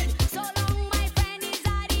outside. So long, my friend, is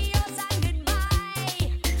adios and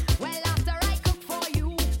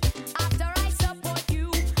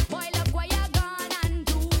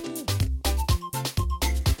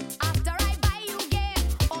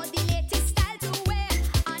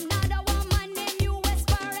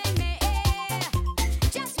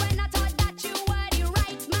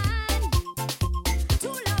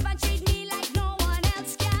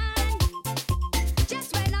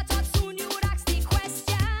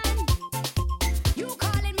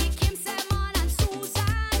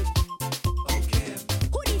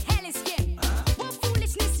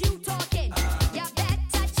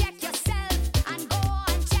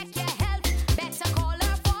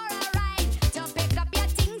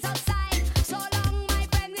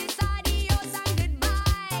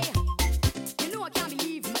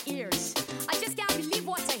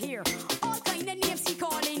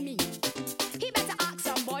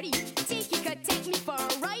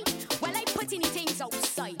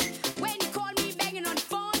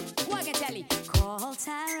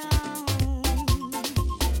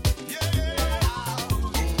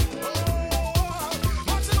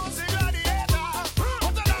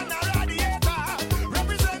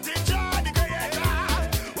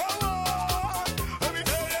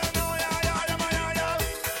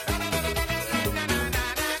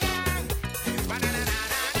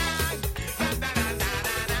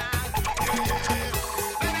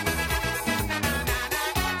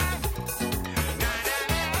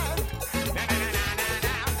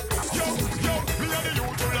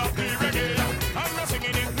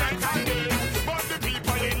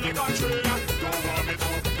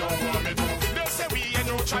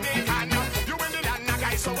Jamaican. You in the land, a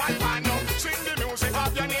guy so I pan. Sing the music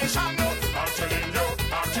of your nation. I'm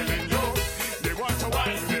telling you, they want to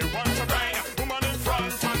wine, they want to grind. Woman in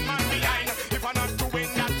front and man behind. If I'm not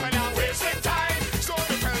doing that, then I'm wasting time. So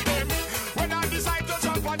you tell them, when I decide to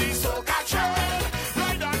jump on the soca train,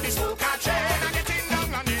 ride on the soca train, and getting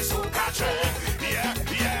down on the soca train.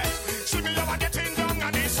 Yeah. See me love getting down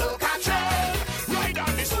on the soca train, ride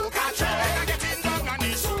on the soca train, and getting down on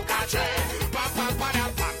the soca train. Pam pam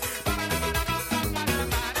pam pam.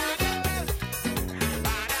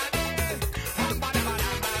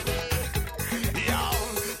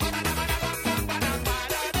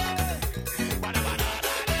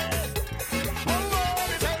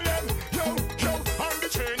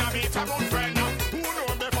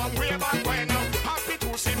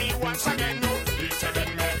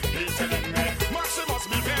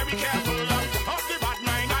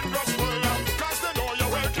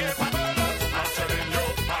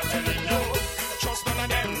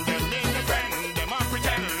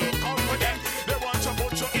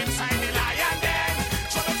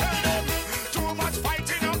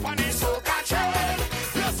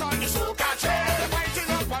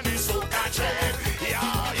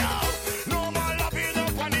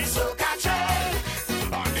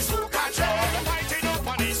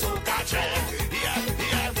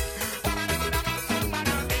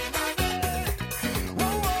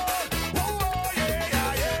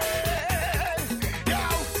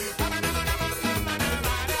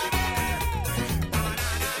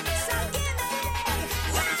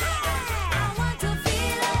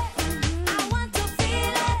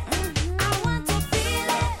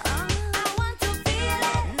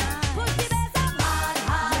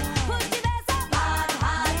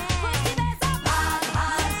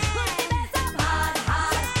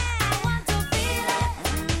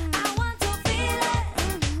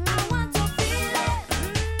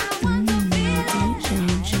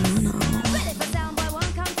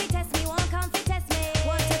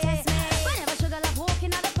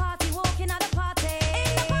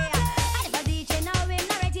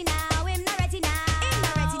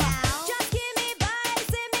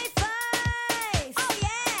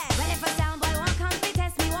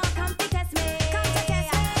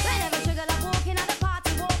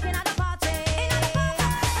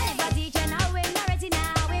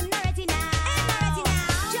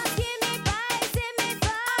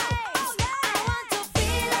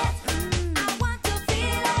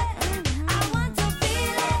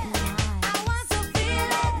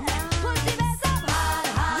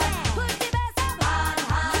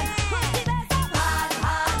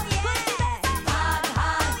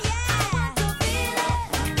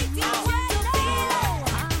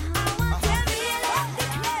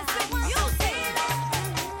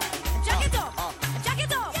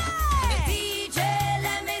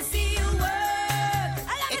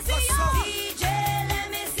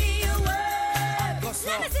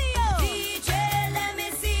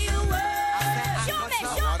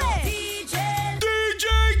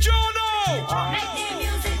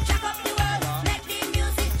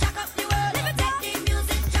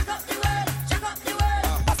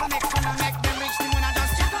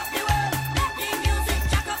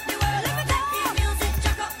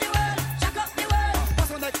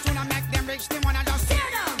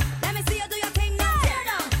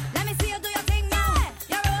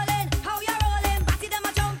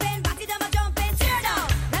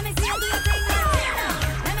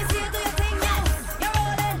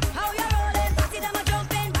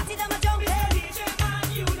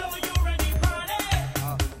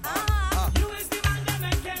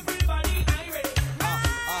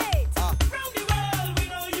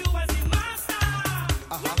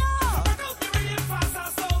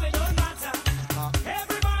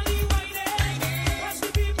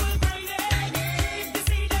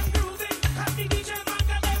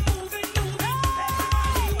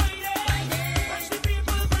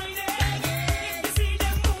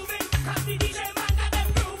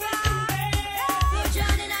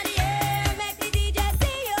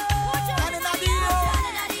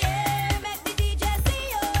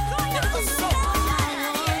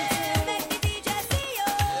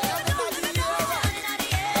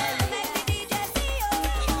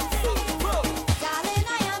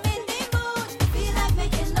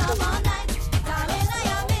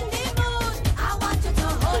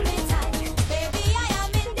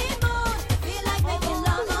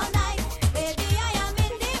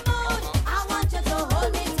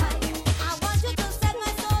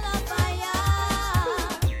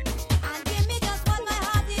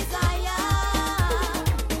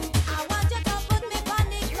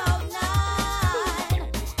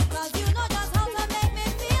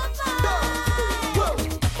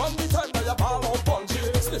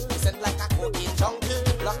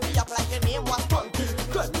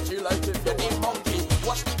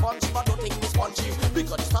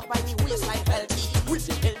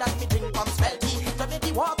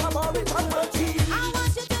 water, porridge and milk tea. I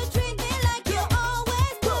want you to treat me like you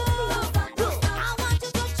always do. I want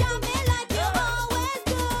you to charm me like you always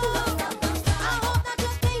do. I hope that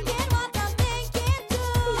you're thinking what I'm thinking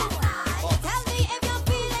too. Tell me if you're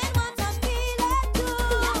feeling what I'm feeling too.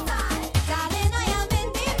 Darling, I am in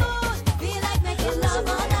the mood. Feel like making love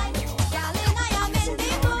all night. Darling, I am in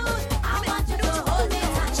the mood. I want you to hold me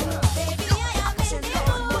tight. Baby, I am in the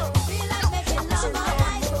mood. Feel like making love all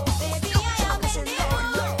night. Baby, I am in the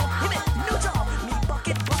mood. I want you to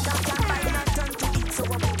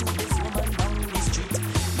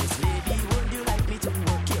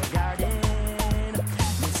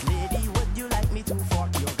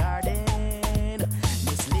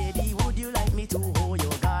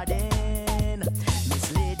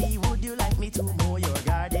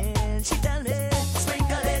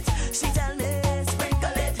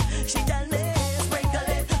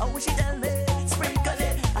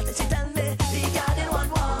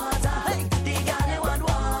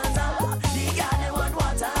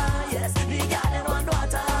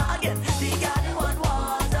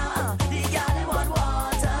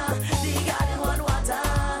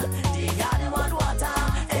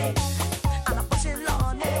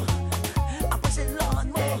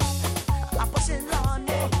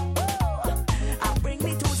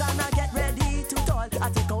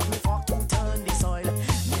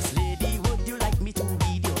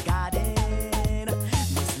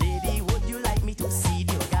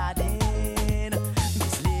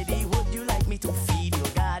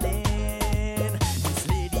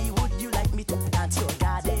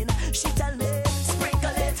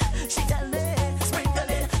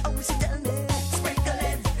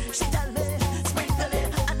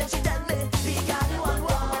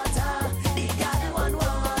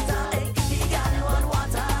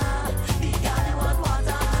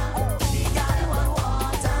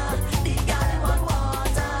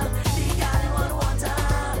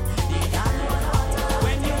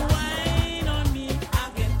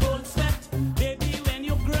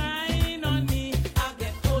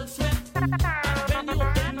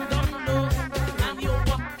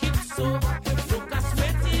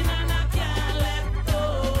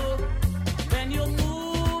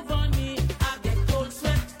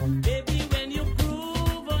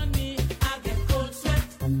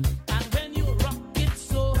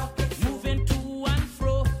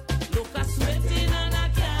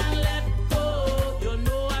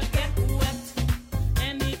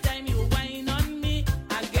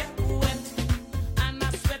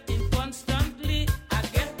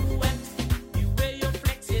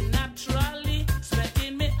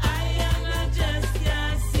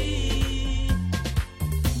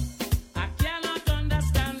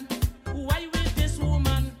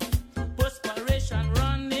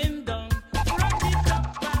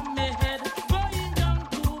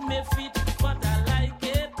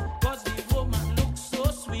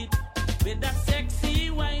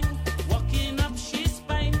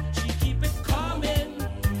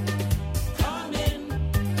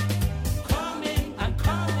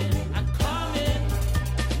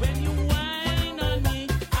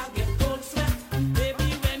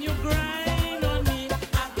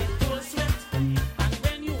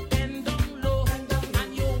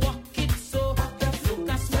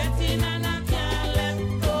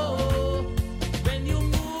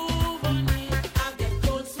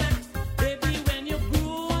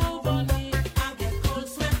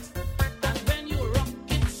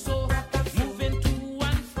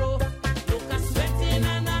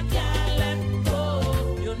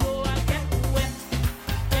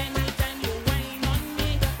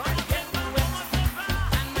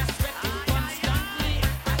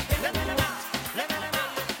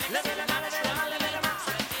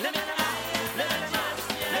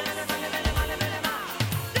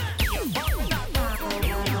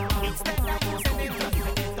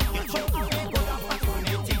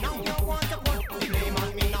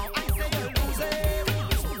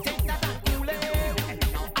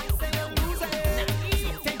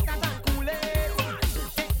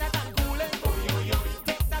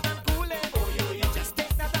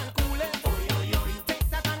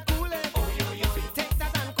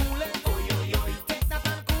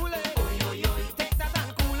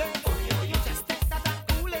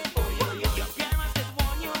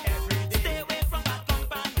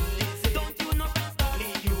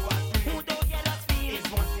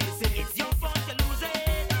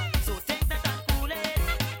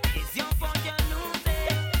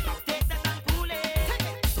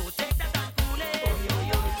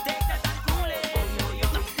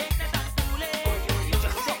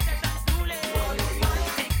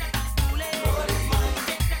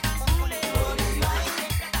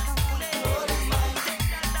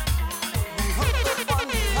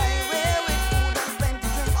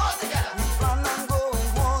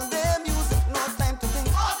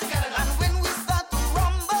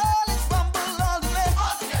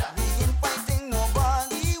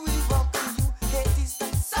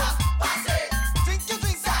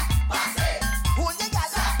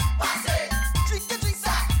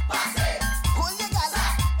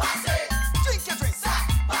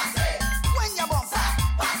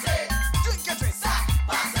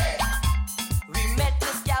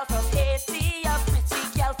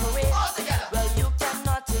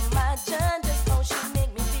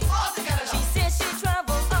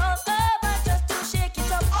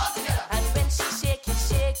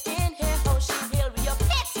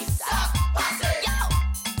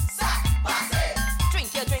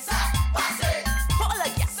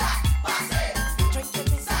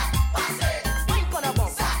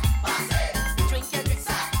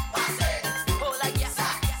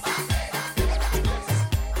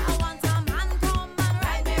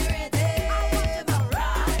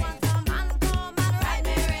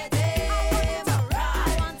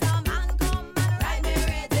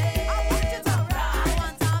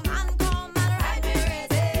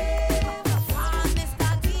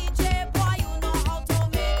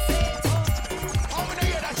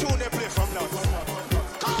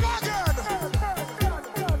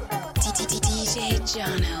DJ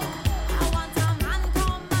Jono.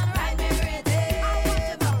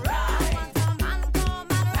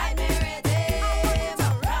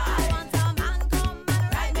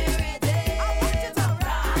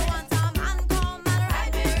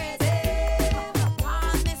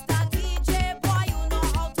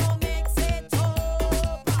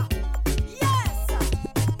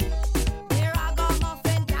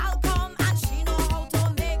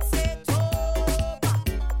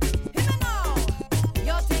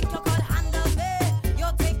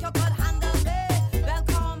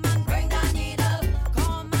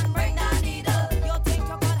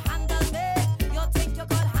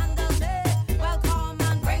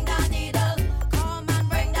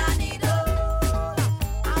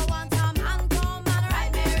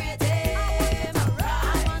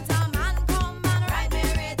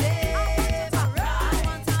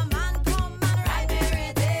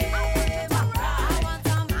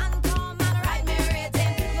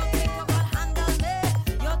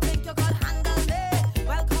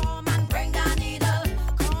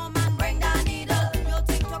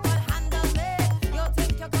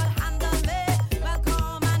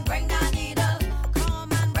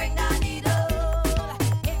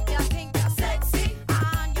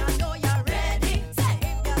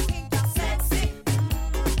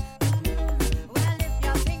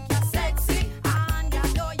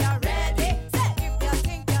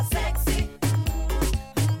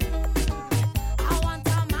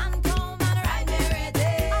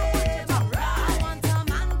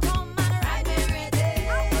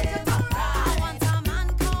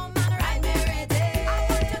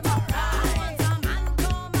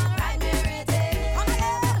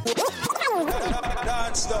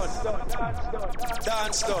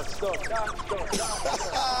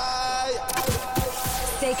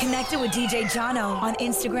 Stay connected with DJ Jono on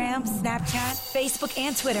Instagram, Snapchat, Facebook,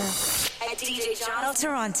 and Twitter at DJ Jono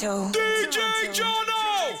Toronto. DJ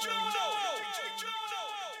Jono!